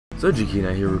So GK and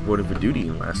I here reporting for duty,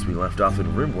 and last we left off in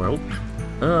Rimworld,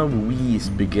 we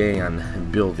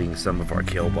began building some of our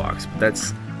kill box, but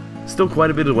that's still quite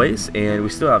a bit of ways, and we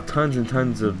still have tons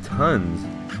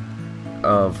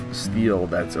of steel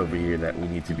that's over here that we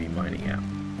need to be mining out.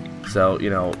 So, you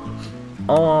know,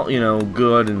 all,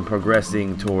 good and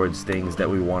progressing towards things that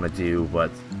we want to do,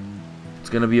 but it's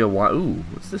gonna be a while. Ooh,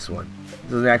 what's this one?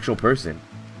 This is an actual person.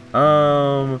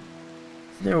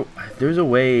 There's a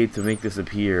way to make this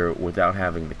appear without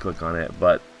having to click on it,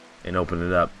 and open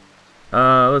it up.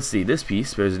 Let's see. This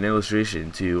piece bears an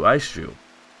illustration to Ice Drew,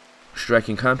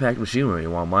 striking compact machinery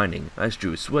while mining. Ice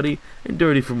Drew is sweaty and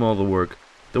dirty from all the work.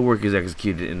 The work is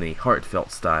executed in a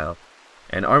heartfelt style.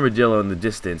 An armadillo in the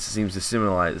distance seems to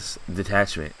symbolize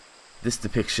detachment. This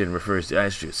depiction refers to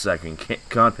Ice Drew cycling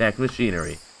compact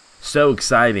machinery. So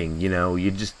exciting,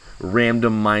 you just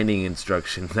random mining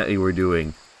instructions that you were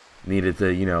doing. Needed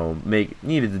to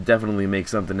definitely make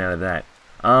something out of that.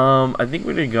 I think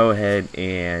we're gonna go ahead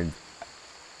and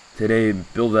today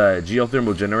build a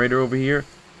geothermal generator over here,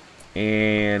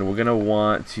 and we're gonna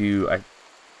want to. I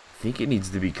think it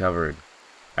needs to be covered.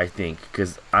 I think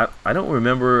because I don't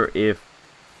remember if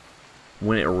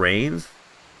when it rains,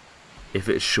 if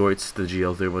it shorts the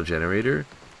geothermal generator.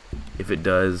 If it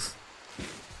does,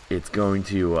 it's going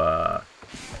to.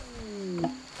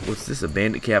 What's this? A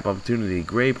bandit cap opportunity.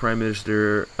 Gray, Prime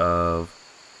Minister of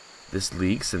this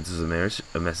league, sends us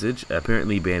a message.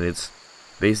 Apparently bandits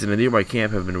based in a nearby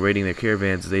camp have been raiding their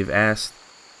caravans. They've asked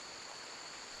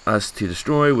us to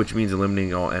destroy, which means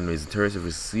eliminating all enemies and terrorists. If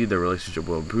we succeed, their relationship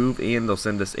will improve, and they'll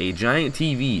send us a giant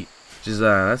TV, which is,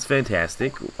 that's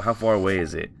fantastic. How far away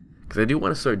is it? Because I do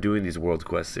want to start doing these world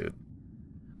quests soon.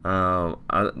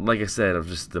 Like I said,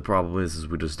 the problem is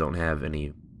we just don't have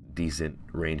any decent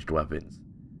ranged weapons.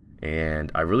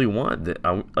 And I really want to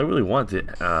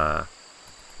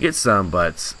get some,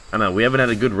 but I don't know, we haven't had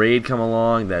a good raid come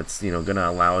along that's gonna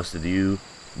allow us to do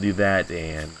that,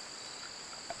 and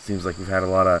it seems like we've had a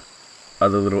lot of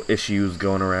other little issues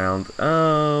going around. We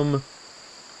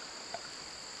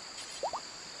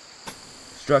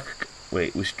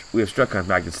have struck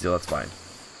compacted steel. That's fine.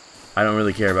 I don't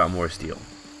really care about more steel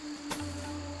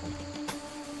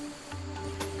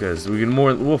because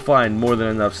we'll find more than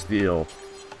enough steel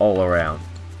all around.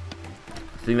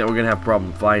 The thing that we're gonna have a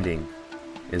problem finding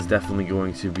is definitely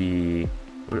going to be.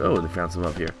 Oh, they found some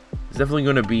up here. It's definitely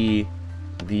going to be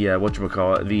the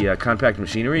the compact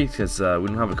machinery, because we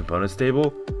don't have a components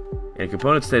table, and a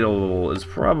components table is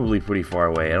probably pretty far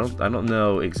away. I don't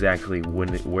know exactly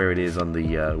where it is on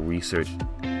the research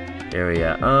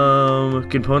area.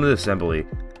 Component assembly.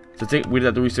 So we'd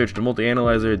have to research the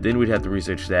multi-analyzer, then we'd have to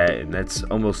research that, and that's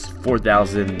almost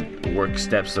 4,000 work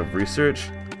steps of research.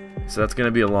 So that's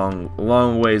gonna be a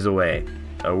long ways away.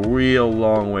 A real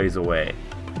long ways away.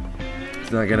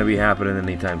 It's not gonna be happening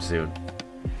anytime soon.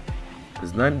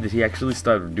 Did he actually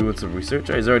start doing some research?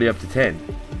 Oh, he's already up to 10.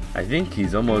 I think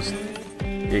he's almost.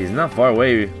 Yeah, he's not far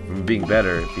away from being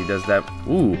better if he does that.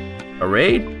 Ooh, a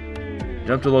raid?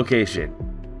 Jump to location.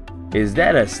 Is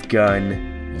that a gun?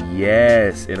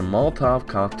 Yes, in a Molotov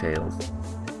cocktails.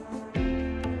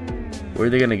 Where are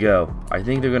they gonna go? I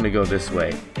think they're gonna go this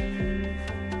way.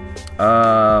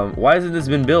 Why hasn't this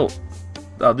been built?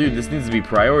 Oh, dude, this needs to be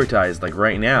prioritized, like,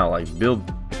 right now. Like, build.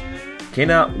 We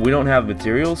don't have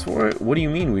materials for it? What do you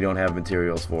mean we don't have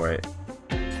materials for it?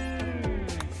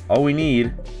 All we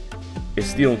need is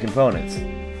steel and components.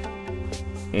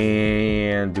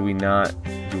 And do we not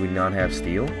have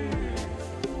steel?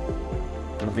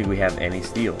 I don't think we have any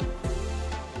steel.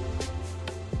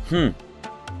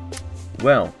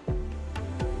 Well.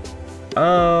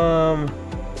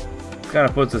 Kind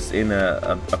of puts us in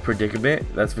a predicament,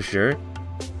 that's for sure.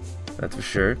 That's for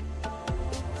sure.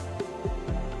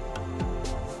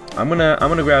 I'm gonna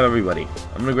grab everybody.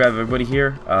 I'm gonna grab everybody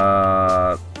here.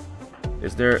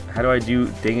 Is there? How do I do?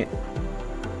 Dang it!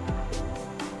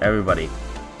 Everybody.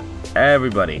 I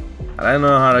don't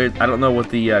know how to. I don't know what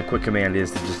the quick command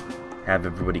is to just have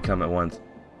everybody come at once.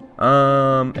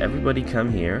 Everybody come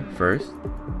here first.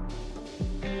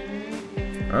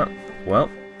 Oh, well.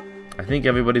 I think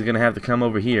everybody's gonna have to come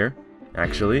over here,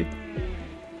 actually.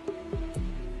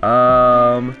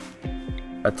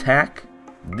 Attack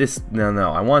this.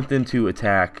 No, I want them to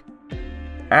attack,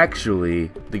 actually,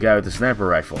 the guy with the sniper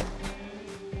rifle.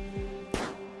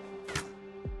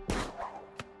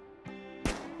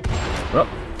 Well,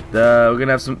 they're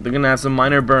gonna have some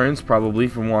minor burns, probably,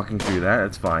 from walking through that.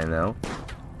 That's fine, though.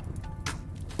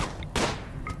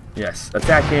 Yes,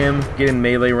 attack him, get in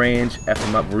melee range, F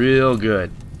him up real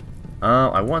good.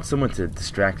 I want someone to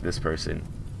distract this person,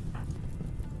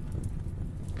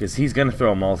 because he's gonna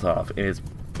throw a Molotov, and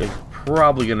is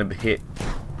probably gonna hit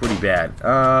pretty bad.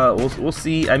 We'll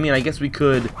see. I mean, I guess we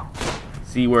could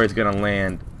see where it's gonna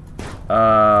land.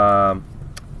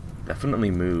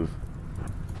 Definitely move.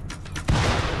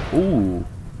 Ooh.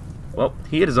 Well,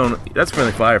 he hit his own. That's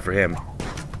friendly fire for him,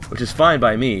 which is fine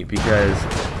by me because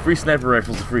free sniper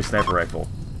rifle is a free sniper rifle.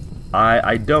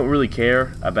 I don't really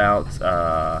care about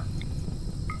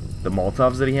the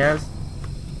Molotovs that he has.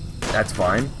 That's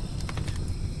fine.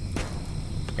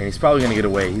 And he's probably gonna get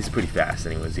away. He's pretty fast,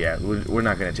 anyways. Yeah, we're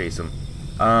not gonna chase him.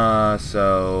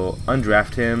 So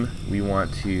undraft him. We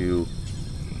want to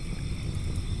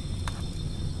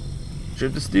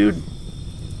strip this dude.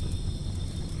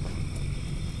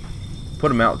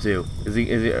 Put him out too. Is he?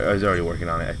 He's already working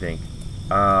on it, I think.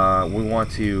 We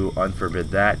want to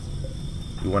unforbid that.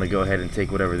 We want to go ahead and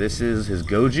take whatever this is. His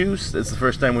go juice. That's the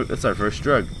first time. That's our first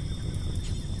drug.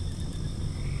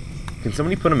 Can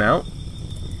somebody put him out?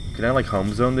 Can I like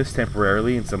home zone this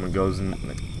temporarily and someone goes and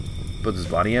like, puts his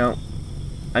body out?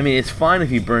 I mean, it's fine if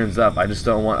he burns up. I just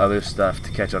don't want other stuff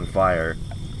to catch on fire,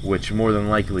 which more than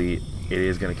likely it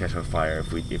is going to catch on fire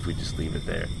if we just leave it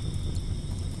there.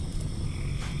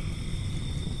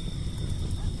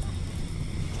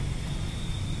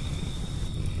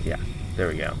 Yeah, there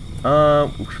we go.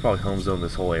 We should probably home zone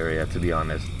this whole area, to be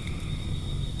honest.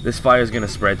 This fire is going to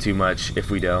spread too much if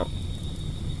we don't.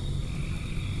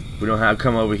 We don't have to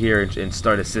come over here and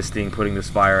start assisting putting this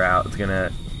fire out. It's going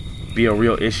to be a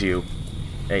real issue.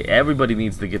 Hey, everybody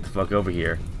needs to get the fuck over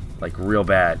here. Like, real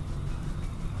bad.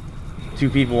 Two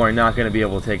people are not going to be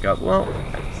able to take up... Well,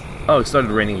 oh, it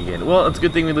started raining again. Well, it's a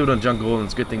good thing we live in a jungle, and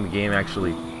it's a good thing the game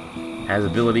actually has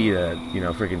ability to, you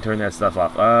know, freaking turn that stuff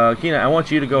off. Kina, I want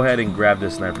you to go ahead and grab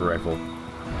this sniper rifle.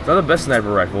 It's not the best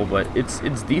sniper rifle, but it's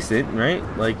decent, right?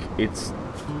 Like, it's...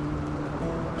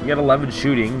 You got 11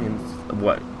 shooting, and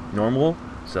what? Normal?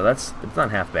 So it's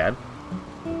not half bad.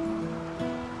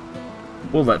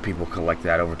 We'll let people collect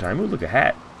that over time. Ooh, look, a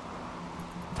hat.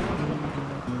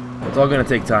 It's all gonna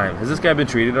take time. Has this guy been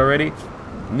treated already?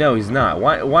 No, he's not.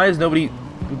 Why is nobody...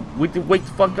 Wake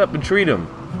the fuck up and treat him.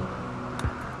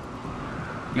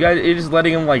 You guys, you're just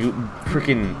letting him, like,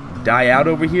 freaking die out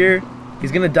over here?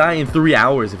 He's gonna die in 3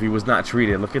 hours if he was not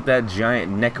treated. Look at that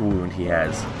giant neck wound he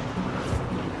has.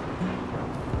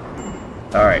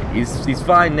 Alright, he's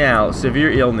fine now.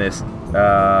 Severe illness.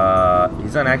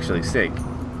 He's not actually sick.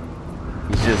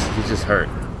 He's just hurt.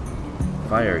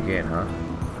 Fire again,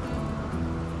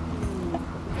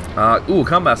 huh? Ooh,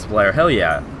 combat supplier. Hell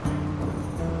yeah.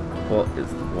 Well,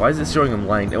 why is it showing him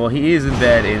lying? Well, he is in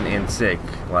bed and sick.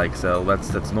 Like, so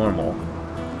that's normal.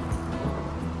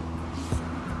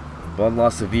 Blood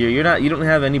loss severe. You don't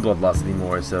have any blood loss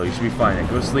anymore, so you should be fine.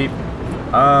 Go to sleep.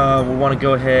 We want to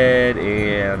go ahead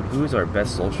and... Who's our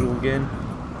best social again?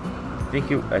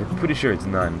 I'm pretty sure it's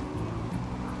none.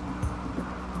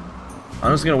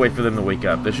 I'm just going to wait for them to wake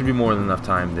up. There should be more than enough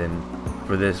time then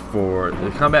for this. For the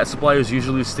combat suppliers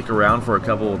usually stick around for a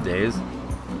couple of days,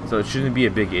 so it shouldn't be a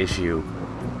big issue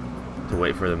to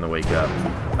wait for them to wake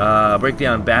up.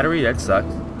 Breakdown battery, that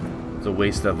sucked. It's a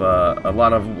waste of a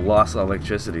lot of lost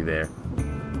electricity there.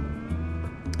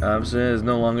 So is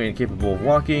no longer incapable of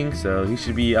walking, so he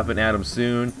should be up and at him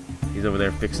soon. He's over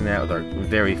there fixing that with our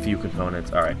very few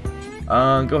components. Alright.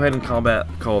 Go ahead and call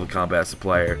the combat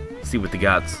supplier. See what they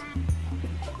got.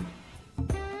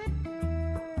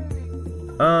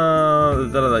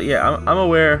 Yeah, I'm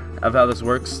aware of how this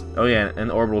works. Oh yeah,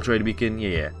 an orbital trade beacon.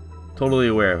 Yeah. Totally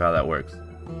aware of how that works.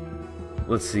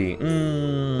 Let's see.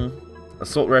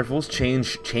 Assault rifles,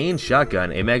 chain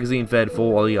shotgun, a magazine-fed,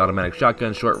 fully automatic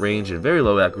shotgun, short range, and very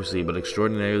low accuracy, but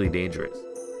extraordinarily dangerous.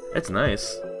 That's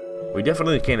nice. We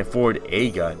definitely can't afford a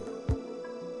gun.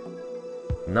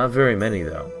 Not very many,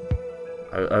 though.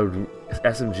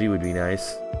 SMG would be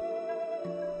nice.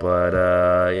 But,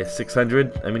 yeah,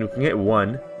 600. I mean, we can get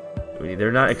one. I mean,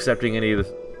 they're not accepting any of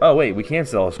this. Oh, wait, we can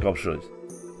sell sculptures.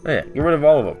 Oh, yeah, get rid of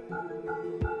all of them.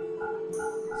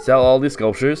 Sell all these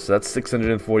sculptures, so that's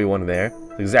 641 there.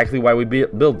 That's exactly why we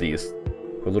build these.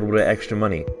 For a little bit of extra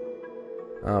money.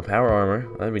 Power armor,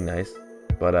 that'd be nice.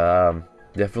 But,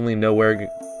 definitely nowhere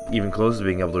even close to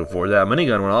being able to afford that. A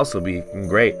minigun would also be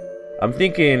great. I'm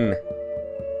thinking...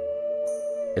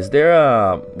 Is there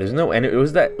there's no energy...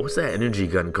 What's that energy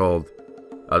gun called?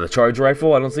 The charge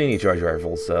rifle? I don't see any charge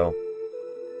rifles, so...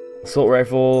 Assault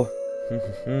rifle...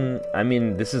 I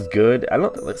mean, this is good.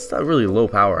 It's not really low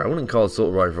power. I wouldn't call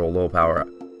assault rifle low power.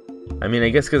 I mean, I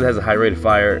guess because it has a high rate of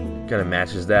fire, it kind of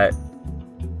matches that.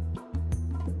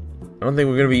 I don't think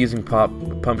we're going to be using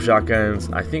pump shotguns.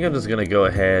 I think I'm just going to go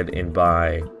ahead and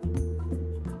buy...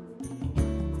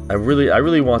 I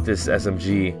really want this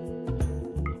SMG.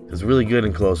 It's really good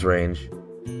in close range.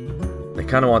 I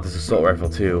kind of want this assault rifle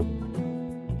too.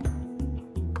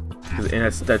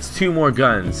 And that's 2 more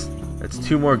guns. That's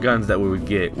 2 more guns that we would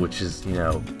get, which is, you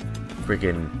know,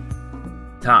 freaking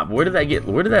top. Where did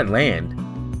that land?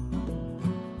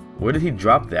 Where did he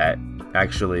drop that,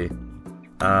 actually?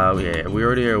 Yeah, we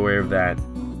already are aware of that.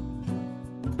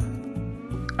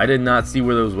 I did not see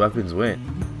where those weapons went.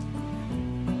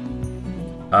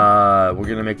 We're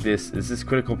gonna make this. Is this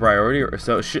critical priority or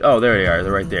so? Oh, there they are.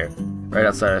 They're right there, right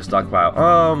outside our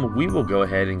stockpile. We will go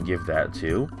ahead and give that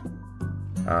to.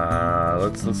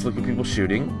 Let's look at people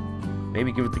shooting.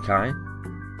 Maybe give it to Kai.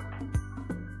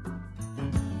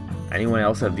 Anyone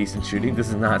else have decent shooting? This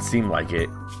does not seem like it.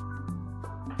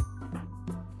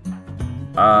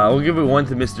 We'll give it 1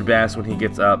 to Mr. Bass when he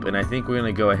gets up, and I think we're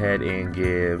gonna go ahead and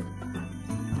give.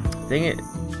 Dang it.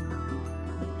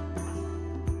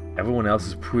 Everyone else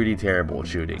is pretty terrible at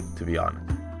shooting, to be honest.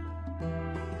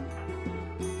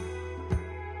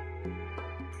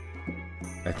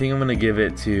 I think I'm gonna give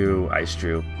it to Ice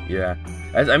True. Yeah,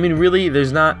 I mean, really,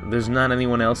 there's not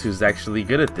anyone else who's actually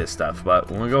good at this stuff. But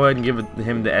we'll go ahead and give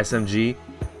him the SMG.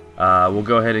 We'll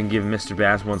go ahead and give Mr.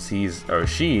 Bass once he's, or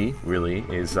she really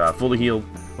is fully healed.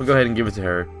 We'll go ahead and give it to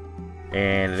her,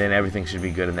 and then everything should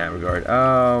be good in that regard.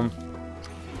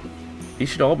 These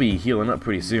should all be healing up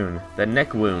pretty soon. That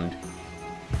neck wound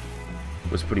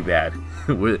was pretty bad.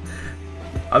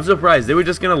 I'm surprised they were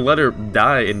just gonna let her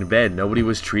die in bed. Nobody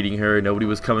was treating her. Nobody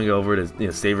was coming over to, you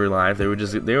know, save her life. They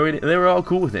were all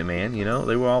cool with it, man. You know,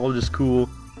 they were all just cool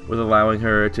with allowing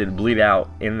her to bleed out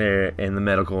in the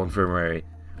medical infirmary,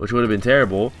 which would have been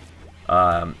terrible.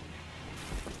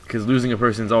 Because losing a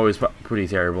person is always pretty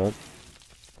terrible.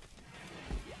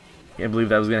 Can't believe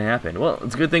that was gonna happen. Well,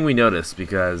 it's a good thing we noticed,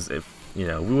 because if, you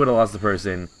know, we would have lost the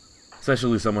person,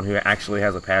 especially someone who actually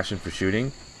has a passion for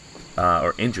shooting,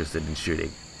 or interested in shooting,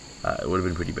 it would have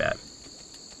been pretty bad.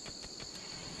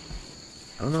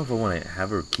 I don't know if I want to have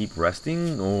her keep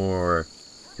resting, or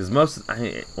because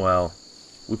well,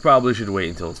 we probably should wait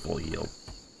until it's fully healed.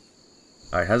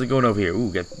 All right, how's it going over here?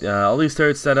 Ooh, get all these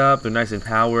turrets set up. They're nice and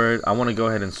powered. I want to go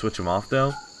ahead and switch them off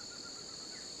though.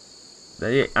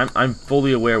 I'm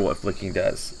fully aware what flicking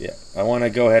does. Yeah, I want to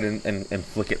go ahead and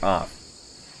flick it off.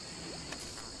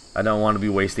 I don't want to be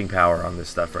wasting power on this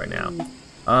stuff right now.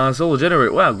 Solar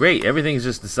generator. Wow, great. Everything's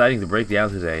just deciding to break down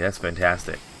today. That's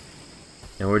fantastic.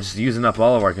 And we're just using up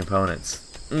all of our components.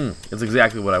 That's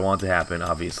exactly what I want to happen,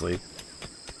 obviously.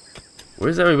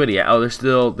 Where's everybody at? Oh, they're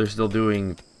still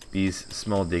doing these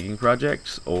small digging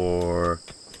projects, or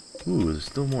ooh, there's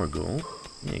still more gold.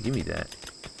 Yeah, give me that.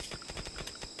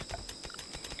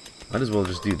 Might as well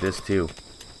just do this too.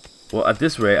 Well, at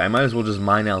this rate, I might as well just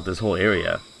mine out this whole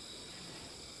area,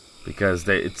 because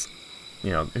it's,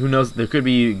 you know, who knows, there could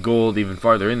be gold even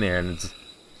farther in there, and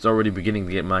it's already beginning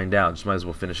to get mined out. Just might as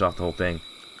well finish off the whole thing.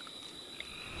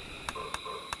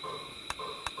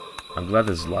 I'm glad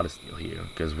there's a lot of steel here,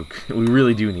 because we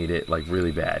really do need it, like,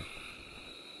 really bad.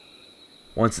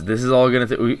 Once this is all gonna,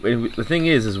 the thing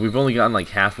is we've only gotten like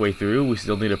halfway through. We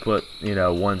still need to put, you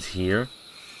know, ones here.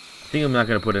 I think I'm not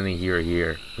gonna put any here or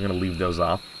here. I'm gonna leave those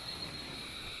off.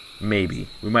 Maybe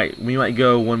we might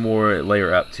go one more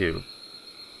layer up too,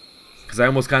 because I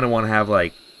almost kind of want to have,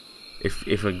 like,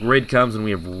 if a grid comes and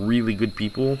we have really good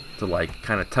people to, like,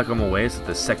 kind of tuck them away, so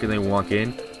the second they walk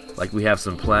in, like, we have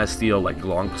some plasteel, like,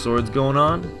 long swords going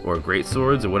on, or great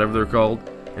swords, or whatever they're called,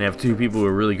 and have 2 people who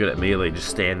are really good at melee just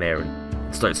stand there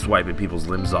and start swiping people's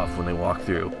limbs off when they walk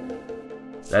through.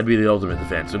 That'd be the ultimate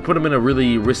defense. And put them in a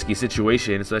really risky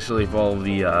situation, especially if all of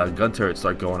the gun turrets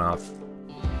start going off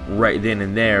right then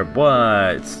and there,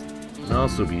 but it can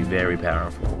also be very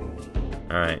powerful.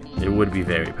 Alright, it would be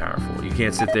very powerful. You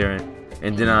can't sit there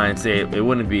and deny and say it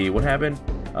wouldn't be. What happened?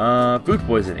 Food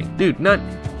poisoning. Dude,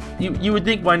 you would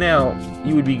think by now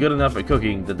you would be good enough at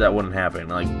cooking that wouldn't happen.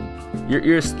 Like,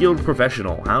 you're a skilled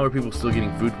professional. How are people still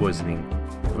getting food poisoning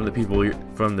from the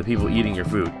people eating your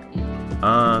food?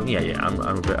 Yeah,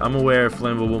 I'm aware of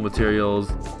flammable materials,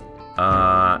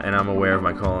 and I'm aware of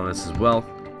my colonists as well.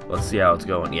 Let's see how it's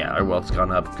going. Yeah, our wealth's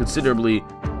gone up considerably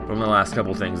from the last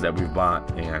couple things that we've bought,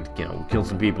 and, you know, we killed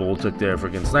some people, took their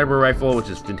freaking sniper rifle, which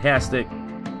is fantastic,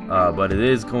 but it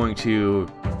is going to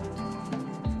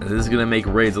make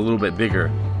raids a little bit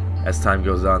bigger as time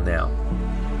goes on now.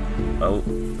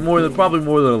 Probably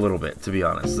more than a little bit, to be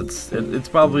honest. It's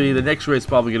probably, the next raid's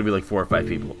probably going to be like 4 or 5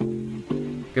 people,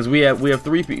 because we have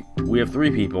 3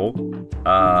 people.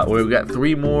 We've got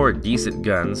 3 more decent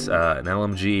guns, an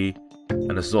LMG,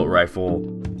 an assault rifle,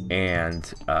 and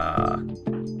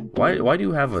why do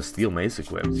you have a steel mace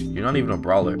equipped? You're not even a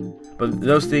brawler. But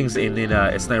those things, and then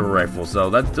a sniper rifle. So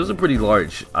those are pretty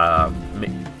large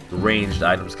ranged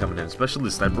items coming in, especially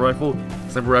the sniper rifle.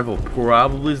 Sniper rifle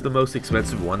probably is the most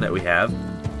expensive one that we have.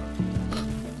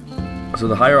 So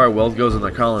the higher our wealth goes in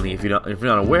the colony, if you're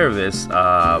not aware of this,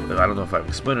 I don't know if I've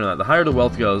explained it or not, the higher the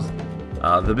wealth goes,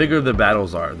 the bigger the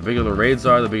battles are, the bigger the raids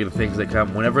are, the bigger the things that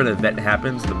come. Whenever an event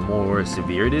happens, the more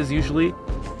severe it is usually.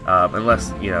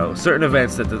 Unless, you know, certain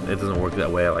events that it doesn't work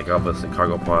that way, like obviously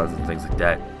cargo pods and things like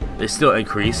that, they still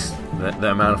increase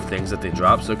the amount of things that they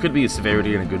drop. So it could be a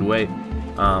severity in a good way.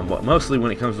 But mostly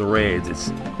when it comes to raids,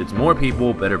 it's more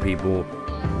people, better people,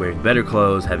 wearing better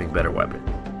clothes, having better weapons.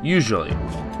 Usually.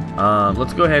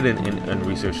 Let's go ahead and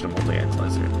research the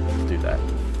multi-analyzer. Let's do that.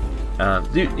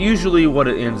 Usually what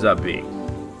it ends up being.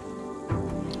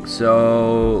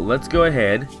 So let's go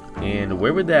ahead and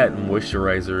where would that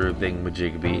moisturizer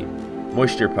thingamajig be?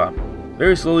 Moisture pump.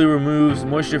 Very slowly removes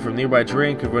moisture from nearby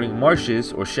terrain, converting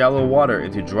marshes or shallow water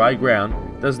into dry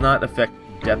ground. Does not affect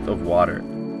depth of water.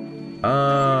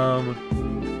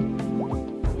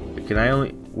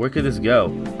 Where could this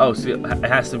go? Oh, see, it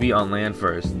has to be on land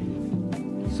first.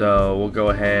 So we'll go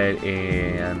ahead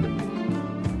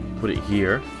and put it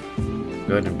here.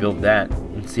 Go ahead and build that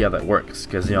and see how that works.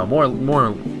 Because, you know, more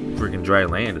freaking dry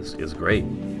land is great.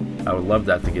 I would love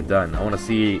that to get done. I want to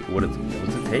see what's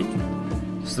it take?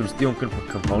 Some steel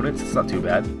components. It's not too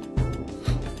bad.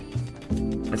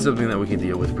 It's something that we can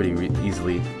deal with pretty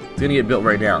easily. It's gonna get built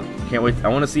right now. Can't wait. I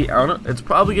want to see. I don't know. It's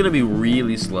probably gonna be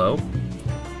really slow.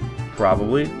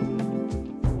 Probably.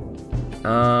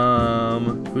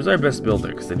 Who's our best builder?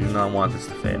 Because I do not want this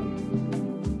to fail.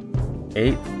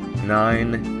 8,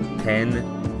 9,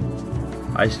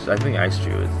 10. I think Ice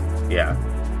Drew is. Yeah.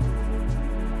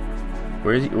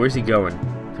 Where's he going?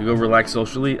 To go relax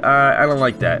socially? I don't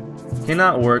like that.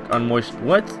 Cannot work on moist.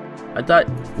 What? I thought.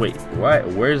 Wait. Why?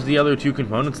 Where's the other 2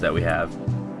 components that we have?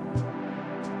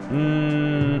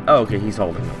 Oh, okay. He's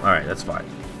holding them. All right, that's fine.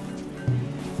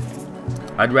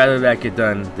 I'd rather that get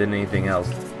done than anything else.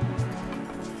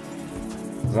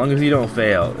 As long as you don't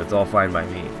fail, it's all fine by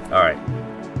me. Alright.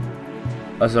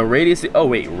 So radius... Oh,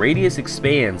 wait. Radius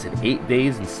expands in 8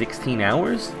 days and 16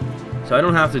 hours? So I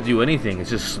don't have to do anything. It's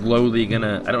just slowly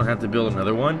gonna... I don't have to build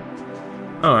another one?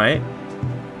 Alright.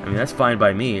 I mean, that's fine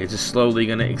by me. It's just slowly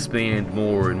gonna expand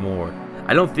more and more.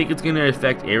 I don't think it's gonna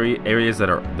affect areas that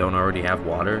don't already have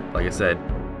water. Like I said,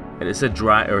 it said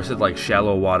dry... Or it said, like,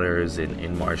 shallow waters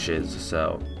in marshes.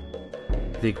 So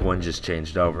I think one just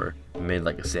changed over. It made,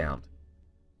 like, a sound.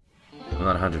 I'm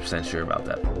not 100% sure about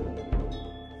that.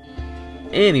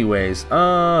 Anyways,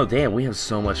 damn, we have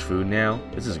so much food now.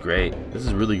 This is great. This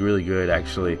is really, really good,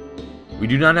 actually. We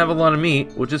do not have a lot of meat,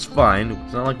 which is fine.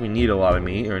 It's not like we need a lot of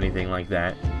meat or anything like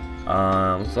that.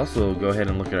 Let's also go ahead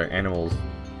and look at our animals.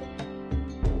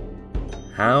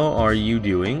 How are you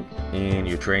doing in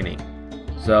your training?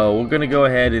 So, we're going to go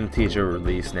ahead and teach a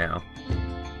release now.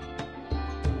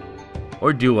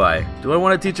 Or do I? Do I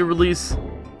want to teach a release?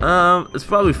 It's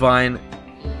probably fine.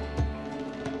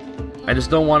 I just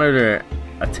don't want her to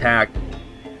attack.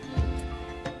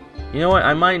 You know what?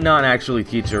 I might not actually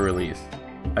teach a release.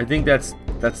 I think that's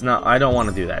not... I don't want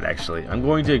to do that, actually. I'm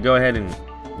going to go ahead and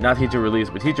not teach a release,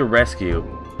 but teach a rescue.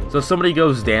 So if somebody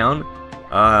goes down,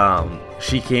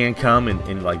 she can come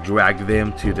and like drag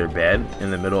them to their bed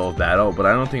in the middle of battle, but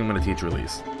I don't think I'm going to teach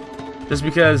release. Just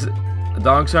because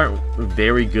dogs aren't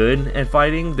very good at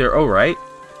fighting. They're alright.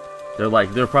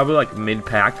 They're probably like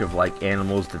mid-pack of like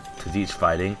animals to teach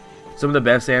fighting. Some of the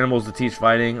best animals to teach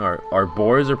fighting are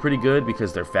boars are pretty good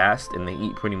because they're fast and they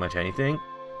eat pretty much anything.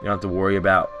 You don't have to worry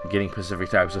about getting specific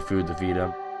types of food to feed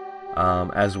them.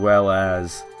 As well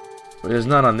as, well, it's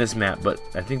not on this map, but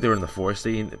I think they're in the forest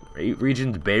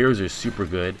region. The bears are super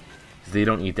good because they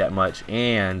don't eat that much,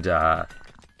 and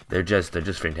they're just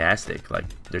fantastic. Like,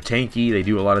 they're tanky, they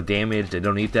do a lot of damage, they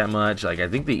don't eat that much. Like, I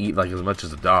think they eat like as much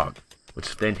as a dog, which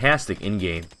is fantastic in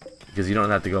game because you don't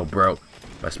have to go broke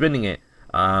by spending it.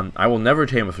 I will never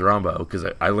tame a Thrombo because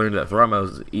I learned that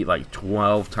Thrombos eat like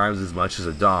 12 times as much as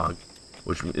a dog,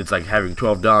 which it's like having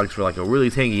 12 dogs for like a really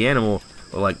tanky animal.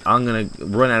 But like, I'm gonna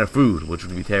run out of food, which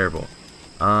would be terrible.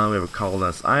 We have a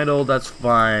Colonist Idol. That's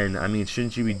fine. I mean,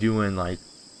 shouldn't you be doing like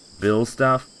bill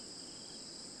stuff?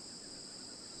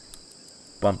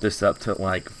 Bump this up to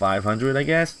like 500, I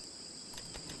guess.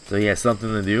 So he has something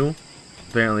to do.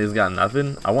 Apparently he's got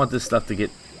nothing. I want this stuff to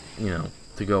get, you know,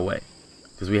 to go away.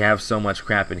 Because we have so much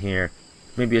crap in here.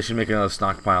 Maybe I should make another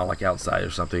stockpile like outside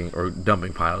or something. Or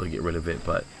dumping pile to get rid of it.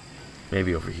 But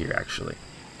maybe over here actually.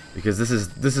 Because this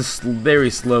is very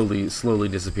slowly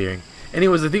disappearing.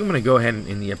 Anyways, I think I'm going to go ahead and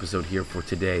end the episode here for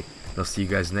today. And I'll see you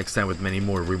guys next time with many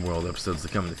more Rimworld episodes to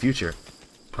come in the future.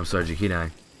 I'm Sergeant Kenai.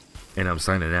 And I'm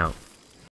signing out.